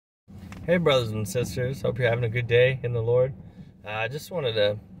Hey brothers and sisters, hope you're having a good day in the Lord. I just wanted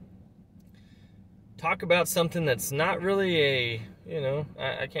to talk about something that's not really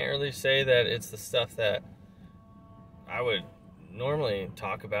I can't really say that it's the stuff that I would normally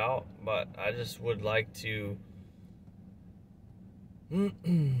talk about, but I just would like to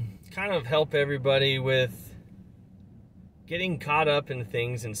kind of help everybody with getting caught up in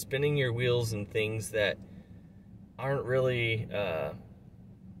things and spinning your wheels in things that aren't really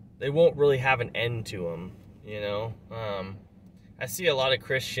they won't really have an end to them, I see a lot of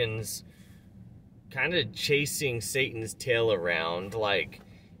Christians kind of chasing Satan's tail around, like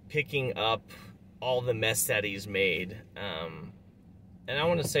picking up all the mess that he's made. And I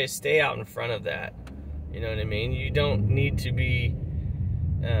want to say, stay out in front of that. You know what I mean? You don't need to be,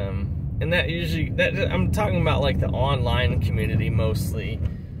 and I'm talking about like the online community mostly.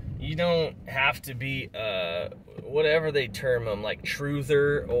 You don't have to be whatever they term them, like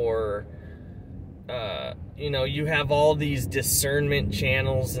truther, or you have all these discernment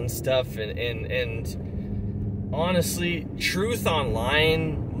channels and stuff, and honestly, truth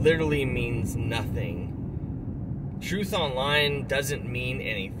online literally means nothing. Truth online doesn't mean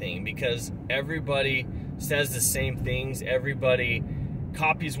anything because everybody says the same things. Everybody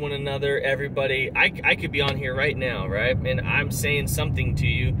copies one another. Everybody, I could be on here right now, right? And I'm saying something to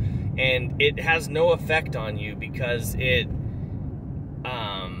you, and it has no effect on you because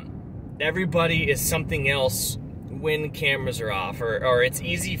everybody is something else when cameras are off, or it's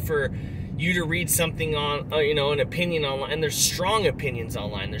easy for you to read something on, an opinion online, and there's strong opinions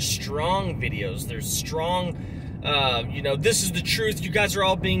online, there's strong videos, there's strong, this is the truth, you guys are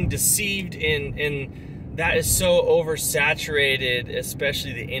all being deceived, and that is so oversaturated,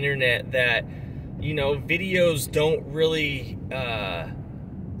 especially the internet, that, videos don't really,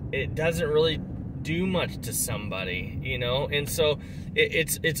 it doesn't really do much to somebody, and so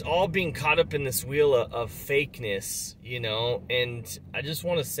it's all being caught up in this wheel of fakeness, and I just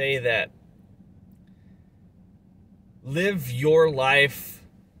want to say that live your life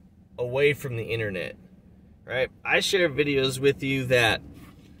away from the internet, right? I share videos with you that,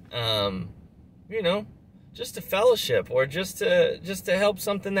 just to fellowship, or just to help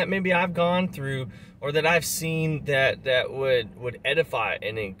something that maybe I've gone through, or that I've seen that would edify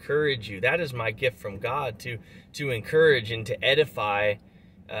and encourage you. That is my gift from God, to encourage and to edify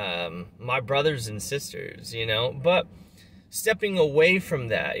my brothers and sisters, But stepping away from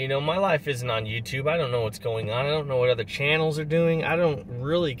that, my life isn't on YouTube. I don't know what's going on. I don't know what other channels are doing. I don't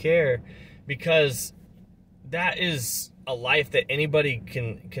really care, because that is a life that anybody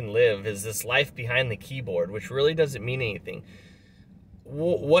can live, is this life behind the keyboard, which really doesn't mean anything.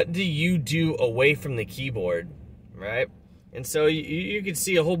 What do you do away from the keyboard, right? And so you can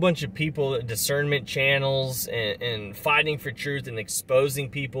see a whole bunch of people, discernment channels, and fighting for truth and exposing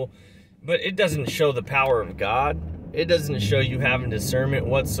people, but it doesn't show the power of God. It doesn't show you having discernment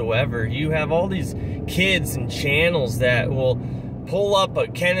whatsoever. You have all these kids and channels that will pull up a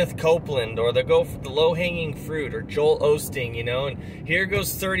Kenneth Copeland, or they'll go for the low-hanging fruit, or Joel Osteen, and here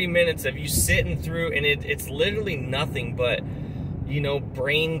goes 30 minutes of you sitting through, and it's literally nothing but,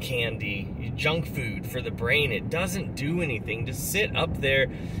 brain candy, junk food for the brain. It doesn't do anything to sit up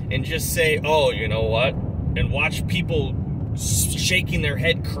there and just say, oh, you know what, and watch people shaking their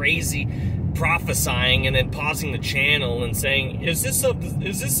head crazy, prophesying, and then pausing the channel and saying, is this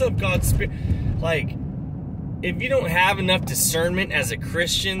of God's Spirit? Like, if you don't have enough discernment as a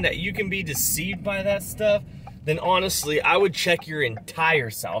Christian that you can be deceived by that stuff, then honestly, I would check your entire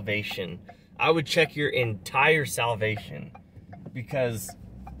salvation. I would check your entire salvation, because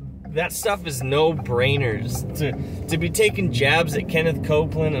that stuff is no-brainers. To be taking jabs at Kenneth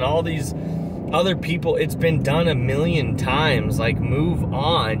Copeland and all these other people, it's been done a million times. Like, move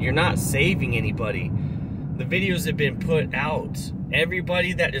on. You're not saving anybody. The videos have been put out.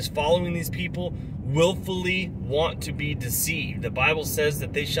 Everybody that is following these people willfully want to be deceived. The Bible says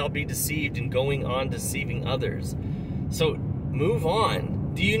that they shall be deceived and going on deceiving others. So move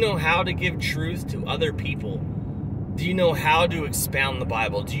on. Do you know how to give truth to other people? Do you know how to expound the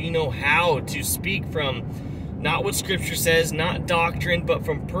Bible? Do you know how to speak from not what Scripture says, not doctrine, but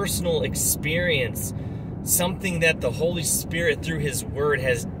from personal experience, something that the Holy Spirit through His Word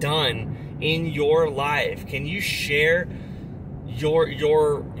has done in your life? Can you share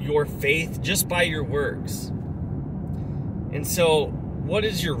your faith just by your works? And so, what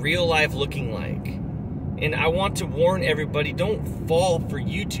is your real life looking like? And I want to warn everybody, don't fall for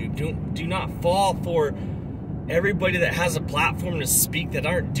YouTube. Do not fall for everybody that has a platform to speak that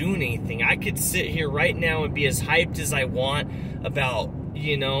aren't doing anything. I could sit here right now and be as hyped as I want about,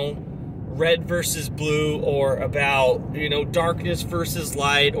 red versus blue, or about, darkness versus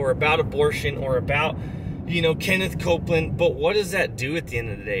light, or about abortion, or about, Kenneth Copeland. But what does that do at the end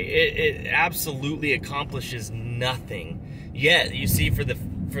of the day? It absolutely accomplishes nothing. Yet, you see, for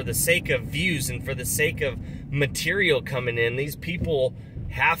the sake of views and for the sake of material coming in, these people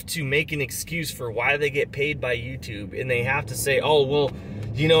have to make an excuse for why they get paid by YouTube, and they have to say, oh, well,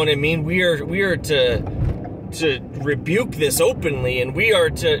 you know what I mean? We are to rebuke this openly, and we are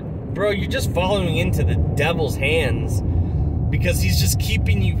to... Bro, you're just following into the devil's hands, because he's just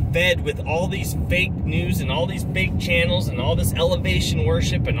keeping you fed with all these fake news and all these fake channels and all this elevation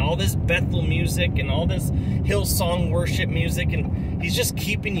worship and all this Bethel music and all this Hillsong worship music, and he's just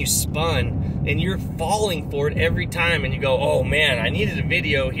keeping you spun, and you're falling for it every time, and you go, oh man, I needed a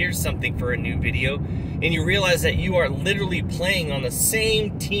video, here's something for a new video, and you realize that you are literally playing on the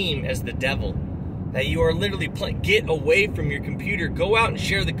same team as the devil, that you are literally playing. Get away from your computer, go out and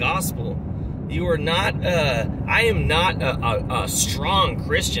share the gospel. You are not, I am not a strong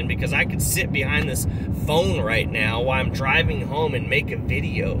Christian because I could sit behind this phone right now while I'm driving home and make a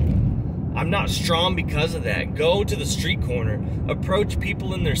video. I'm not strong because of that. Go to the street corner, approach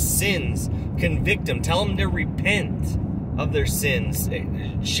people in their sins, convict them, tell them to repent of their sins,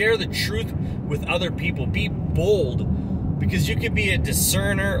 share the truth with other people, be bold, because you could be a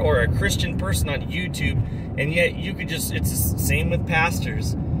discerner or a Christian person on YouTube, and yet you could just, it's the same with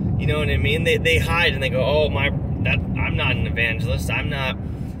pastors. You know what I mean? They hide and they go, oh, I'm not an evangelist.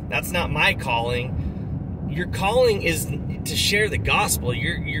 That's not my calling. Your calling is to share the gospel.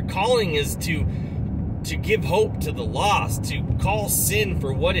 Your calling is to give hope to the lost, to call sin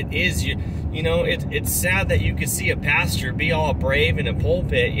for what it is. It's sad that you could see a pastor be all brave in a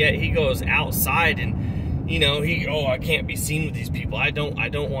pulpit, yet he goes outside and, I can't be seen with these people. I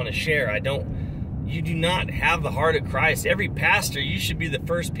don't want to share. You do not have the heart of Christ. Every pastor, you should be the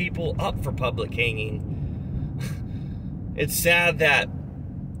first people up for public hanging. It's sad that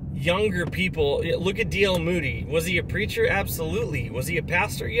younger people, look at D.L. Moody. Was he a preacher? Absolutely. Was he a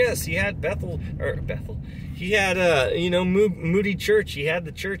pastor? Yes, he had Bethel. He had, Moody Church. He had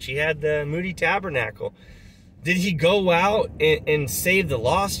the church. He had the Moody Tabernacle. Did he go out and save the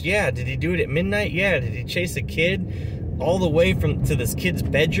lost? Yeah. Did he do it at midnight? Yeah. Did he chase a kid all the way to this kid's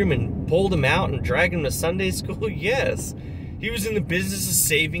bedroom and pulled him out and dragged him to Sunday school? Yes. He was in the business of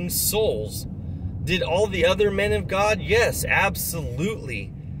saving souls. Did all the other men of God? Yes,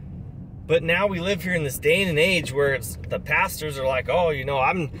 absolutely. But now we live here in this day and age where the pastors are like, oh,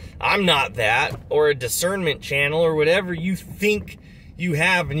 I'm not that, or a discernment channel, or whatever you think you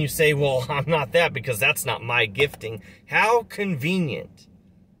have, and you say, well, I'm not that because that's not my gifting. How convenient.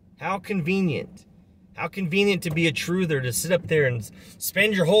 How convenient. How convenient to be a truther, to sit up there and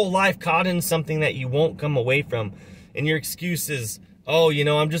spend your whole life caught in something that you won't come away from. And your excuse is, oh,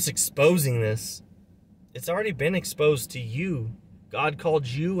 I'm just exposing this. It's already been exposed to you. God called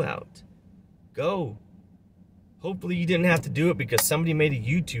you out. Go. Hopefully you didn't have to do it because somebody made a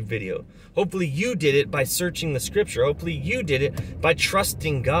YouTube video. Hopefully you did it by searching the scripture. Hopefully you did it by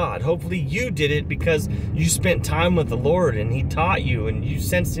trusting God. Hopefully you did it because you spent time with the Lord and He taught you and you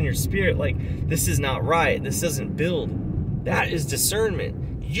sensed in your spirit like, this is not right. This doesn't build. That is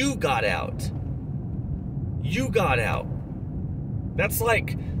discernment. You got out. You got out. That's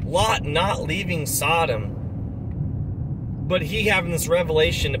like Lot not leaving Sodom, but he having this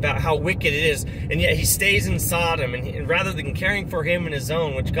revelation about how wicked it is, and yet he stays in Sodom, and rather than caring for him and his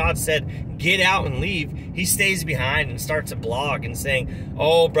own, which God said, get out and leave, he stays behind and starts a blog and saying,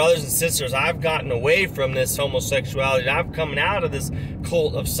 oh, brothers and sisters, I've gotten away from this homosexuality. I've come out of this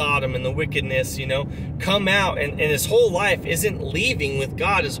cult of Sodom and the wickedness, come out. And his whole life isn't leaving with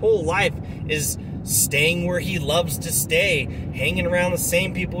God. His whole life is staying where he loves to stay, hanging around the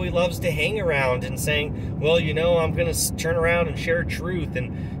same people he loves to hang around, and saying, well, I'm going to turn around and share truth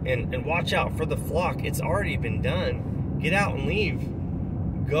and watch out for the flock. It's already been done. Get out and leave.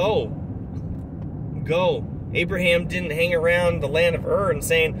 Go. Abraham didn't hang around the land of Ur and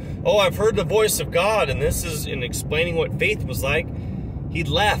saying, oh, I've heard the voice of God, and this is in explaining what faith was like. He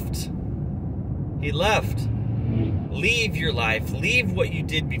left. Leave your life. Leave what you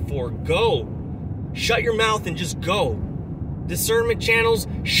did before. Go. Shut your mouth and just go. Discernment channels,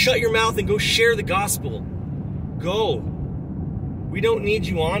 shut your mouth and go share the gospel. Go. We don't need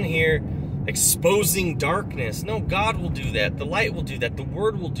you on here exposing darkness. No, God will do that. The light will do that. The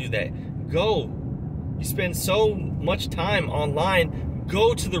word will do that. Go. You spend so much time online.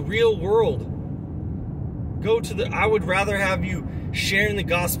 Go to the real world. I would rather have you sharing the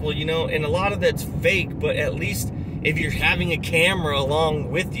gospel, and a lot of that's fake, but at least if you're having a camera along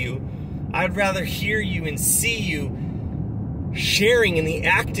with you, I'd rather hear you and see you sharing in the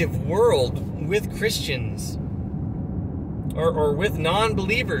active world with Christians or with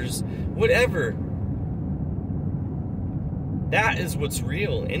non-believers, whatever. That is what's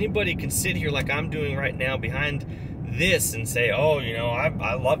real. Anybody can sit here like I'm doing right now behind this and say, oh, you know,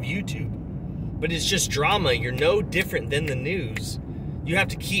 I love YouTube. But it's just drama. You're no different than the news. You have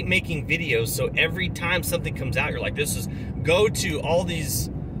to keep making videos, so every time something comes out, you're like, go to all these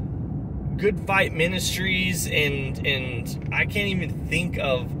Good Fight ministries, and I can't even think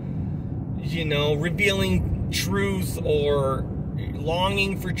of, you know, revealing truth or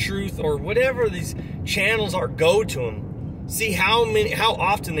longing for truth or whatever these channels are. Go to them. See how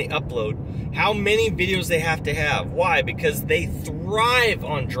often they upload, how many videos they have to have. Why? Because they thrive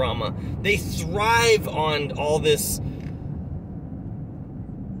on drama. They thrive on all this.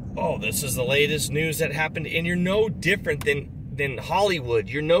 Oh, this is the latest news that happened, and you're no different than Hollywood.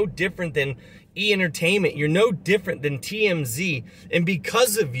 You're no different than E-Entertainment. You're no different than TMZ. And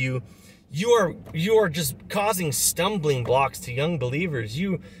because of you are just causing stumbling blocks to young believers.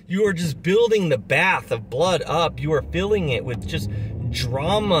 You are just building the bath of blood up. You are filling it with just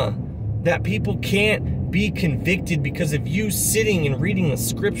drama that people can't be convicted because of you sitting and reading the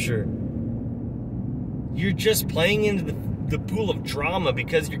scripture. You're just playing into the pool of drama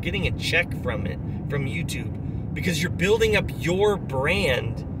because you're getting a check from it, from YouTube, because you're building up your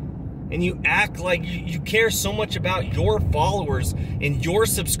brand. And you act like you care so much about your followers and your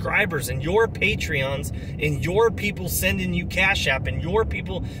subscribers and your Patreons and your people sending you Cash App and your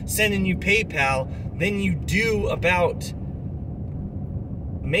people sending you PayPal than you do about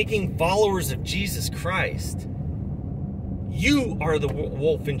making followers of Jesus Christ. You are the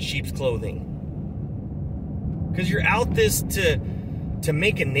wolf in sheep's clothing. Because you're out this to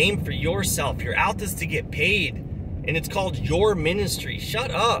make a name for yourself. You're out this to get paid. And it's called your ministry.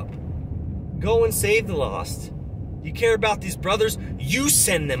 Shut up. Go and save the lost. You care about these brothers, you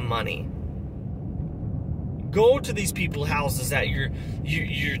send them money. Go to these people's houses that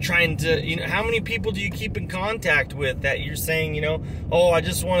you're trying to, you know, how many people do you keep in contact with that you're saying, you know, oh, I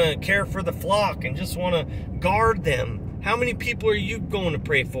just want to care for the flock and just want to guard them? How many people are you going to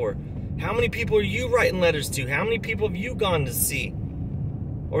pray for? How many people are you writing letters to? How many people have you gone to see?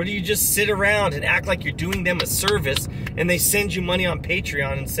 Or do you just sit around and act like you're doing them a service and they send you money on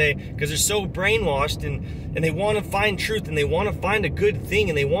Patreon and say, because they're so brainwashed and they want to find truth and they want to find a good thing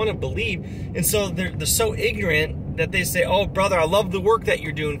and they want to believe. And so they're so ignorant that they say, oh, brother, I love the work that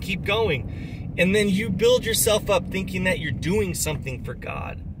you're doing. Keep going. And then you build yourself up thinking that you're doing something for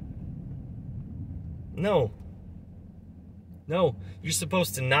God. No. No, you're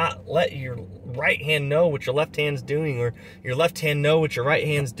supposed to not let your right hand know what your left hand's doing, or your left hand know what your right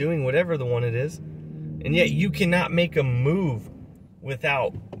hand's doing, whatever the one it is. And yet you cannot make a move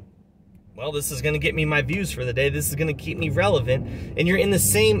without, well, this is going to get me my views for the day. This is going to keep me relevant. And you're in the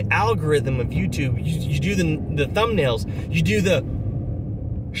same algorithm of YouTube. You do the thumbnails. You do the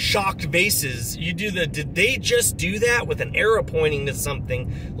shocked faces. You do did they just do that with an arrow pointing to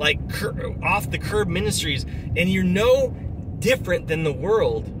something like Off the Curb Ministries? And you're no different than the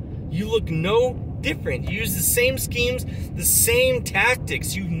world. You look no different. You use the same schemes, the same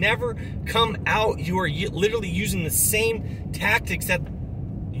tactics. You never come out. You are literally using the same tactics that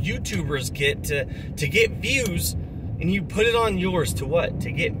YouTubers get to get views, and you put it on yours to what?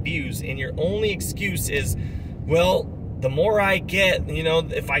 To get views. And your only excuse is, well, the more I get, you know,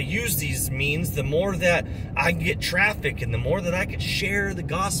 if I use these means, the more that I can get traffic and the more that I can share the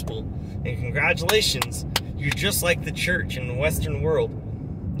gospel. And congratulations, you're just like the church in the Western world.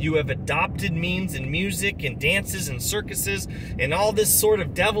 You have adopted means in music and dances and circuses and all this sort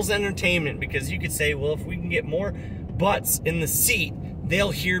of devil's entertainment, because you could say, well, if we can get more butts in the seat, they'll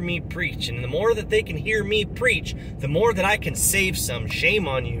hear me preach. And the more that they can hear me preach, the more that I can save some. Shame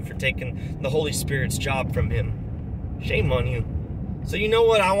on you for taking the Holy Spirit's job from him. Shame on you. So you know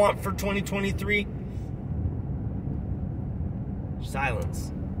what I want for 2023?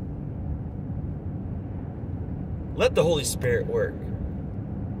 Silence. Let the Holy Spirit work.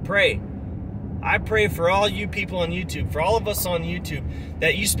 Pray. I pray for all you people on YouTube, for all of us on YouTube,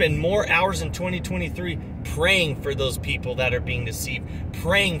 that you spend more hours in 2023 praying for those people that are being deceived,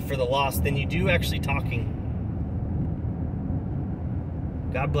 praying for the lost, than you do actually talking.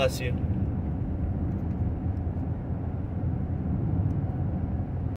 God bless you.